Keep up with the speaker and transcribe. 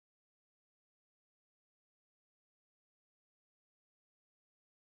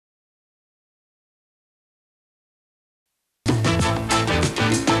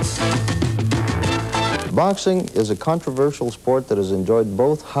Boxing is a controversial sport that has enjoyed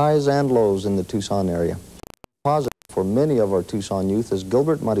both highs and lows in the Tucson area. Positive for many of our Tucson youth is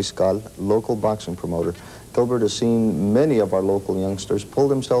Gilbert Mariscal, local boxing promoter. Gilbert has seen many of our local youngsters pull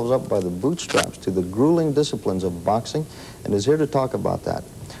themselves up by the bootstraps to the grueling disciplines of boxing and is here to talk about that.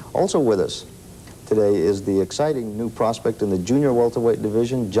 Also with us today is the exciting new prospect in the junior welterweight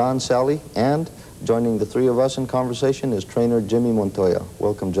division, John Salley, and joining the three of us in conversation is trainer Jimmy Montoya.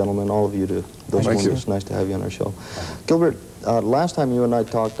 Welcome, gentlemen, all of you to Dos Mundos. It's nice to have you on our show. Gilbert, last time you and I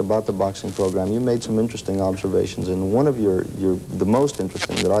talked about the boxing program, you made some interesting observations, and one of the most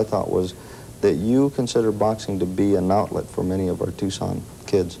interesting that I thought was that you consider boxing to be an outlet for many of our Tucson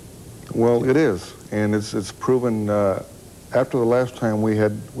kids. Well, it is, and it's proven. After the last time we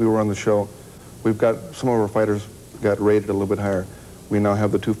were on the show, we've got some of our fighters got rated a little bit higher. We now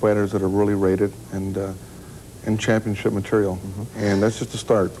have the two fighters that are really rated and in championship material, and that's just a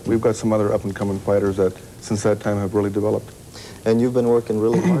start. We've got some other up-and-coming fighters that, since that time, have really developed. And you've been working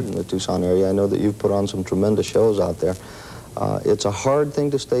really hard in the Tucson area. I know that you've put on some tremendous shows out there. It's a hard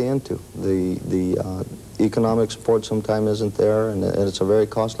thing to stay into. The economic support sometimes isn't there, and it's a very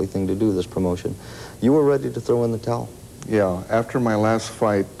costly thing to do, this promotion. You were ready to throw in the towel. Yeah, after my last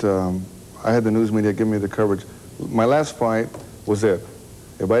fight, I had the news media give me the coverage. My last fight was it.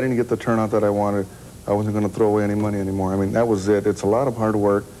 If I didn't get the turnout that I wanted, I wasn't going to throw away any money anymore. I mean, that was it. It's a lot of hard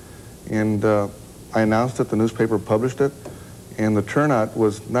work, and I announced it, the newspaper published it, and the turnout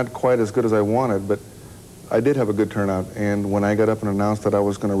was not quite as good as I wanted, but I did have a good turnout, and when I got up and announced that I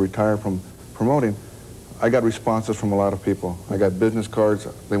was going to retire from promoting, I got responses from a lot of people. I got business cards.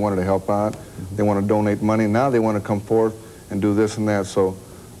 They wanted to help out. They want to donate money. Now they want to come forth and do this and that. So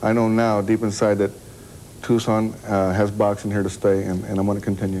I know now, deep inside, that Tucson has boxing here to stay, and I'm going to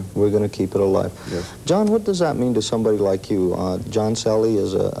continue. We're going to keep it alive. Yes. John, what does that mean to somebody like you? John Salley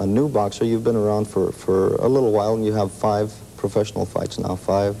is a new boxer. You've been around for a little while, and you have 5 professional fights now.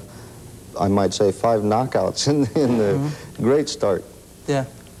 5, I might say 5 knockouts in the great start. Yeah.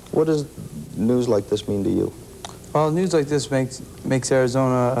 What does news like this mean to you? Well, news like this makes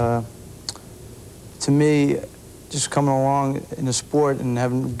Arizona, to me, just coming along in the sport and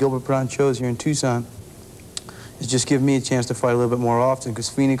having Gilbert put on shows here in Tucson, it's just giving me a chance to fight a little bit more often, because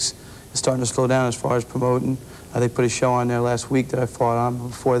Phoenix is starting to slow down as far as promoting. They put a show on there last week that I fought on.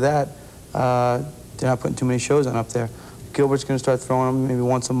 Before that, they're not putting too many shows on up there. Gilbert's going to start throwing them maybe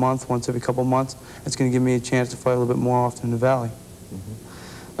once a month, once every couple months. It's going to give me a chance to fight a little bit more often in the Valley.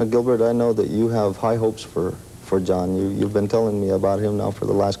 Now, Gilbert, I know that you have high hopes for John. You've been telling me about him now for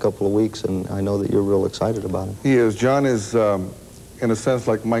the last couple of weeks, and I know that you're real excited about him. He is. John is, in a sense,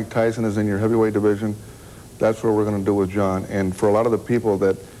 like Mike Tyson is in your heavyweight division. That's what we're going to do with John. And for a lot of the people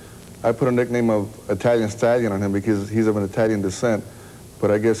that, I put a nickname of Italian Stallion on him because he's of an Italian descent,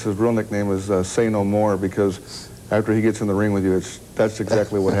 but I guess his real nickname is Say No More, because after he gets in the ring with you, that's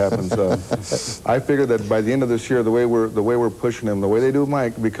exactly what happens. I figure that by the end of this year, the way we're pushing him, the way they do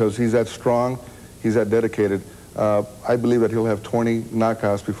Mike, because he's that strong, he's that dedicated, I believe that he'll have 20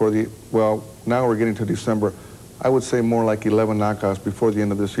 knockouts before the, well, now we're getting to December. I would say more like 11 knockouts before the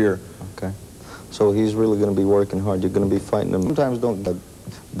end of this year. Okay. So he's really going to be working hard. You're going to be fighting him. Sometimes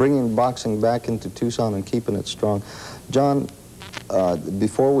bringing boxing back into Tucson and keeping it strong. John,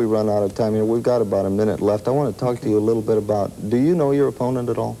 before we run out of time here, we've got about a minute left. I want to talk to you a little bit about, do you know your opponent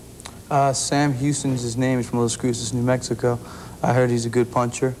at all? Sam Houston's his name. He's from Los Cruces, New Mexico. I heard he's a good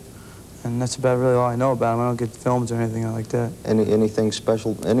puncher, and that's about really all I know about him. I don't get films or anything like that. Anything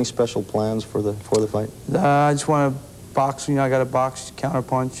special? Any special plans for the fight? I just want to box. You know, I got to box, counter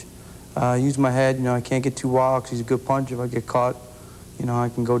punch, use my head. You know, I can't get too wild because he's a good puncher. If I get caught, you know, I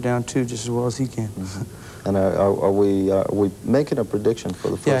can go down too just as well as he can. And are we making a prediction for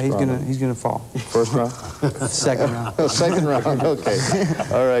the first round? Yeah, he's gonna fall. First round? Second round. Second round, okay.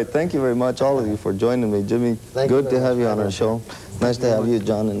 All right, thank you very much, all of you, for joining me. Jimmy, good to have you on our show. Nice to have you,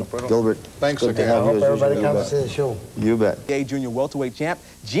 John and Gilbert. Thanks again. I hope everybody comes to see the show. You bet. Junior welterweight champ,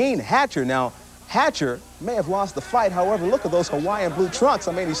 Gene Hatcher. Now, Hatcher may have lost the fight. However, look at those Hawaiian blue trunks.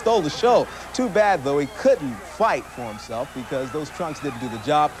 I mean, he stole the show. Too bad, though, he couldn't fight for himself because those trunks didn't do the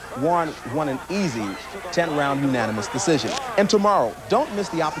job. Warren won an easy 10-round unanimous decision. And tomorrow, don't miss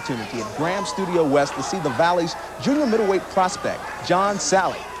the opportunity at Graham Studio West to see the Valley's junior middleweight prospect, John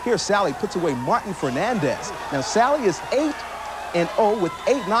Salley. Here, Salley puts away Martin Fernandez. Now, Salley is 8-0 with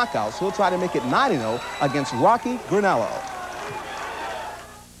 8 knockouts. He'll try to make it 9-0 against Rocky Granello.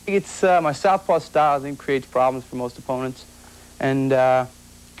 It's my southpaw style, I think, creates problems for most opponents. And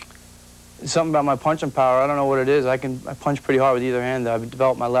something about my punching power, I don't know what it is. I punch pretty hard with either hand. I've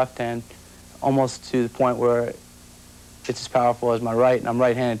developed my left hand almost to the point where it's as powerful as my right, and I'm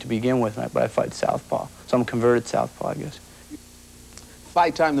right-handed to begin with, but I fight southpaw. So I'm converted southpaw, I guess.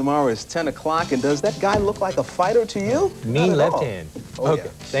 Fight time tomorrow is 10 o'clock, and does that guy look like a fighter to you? Mean Not at left all. hand. Oh, Okay, yeah.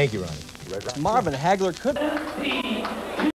 thank you, Ronnie. Marvin Hagler could...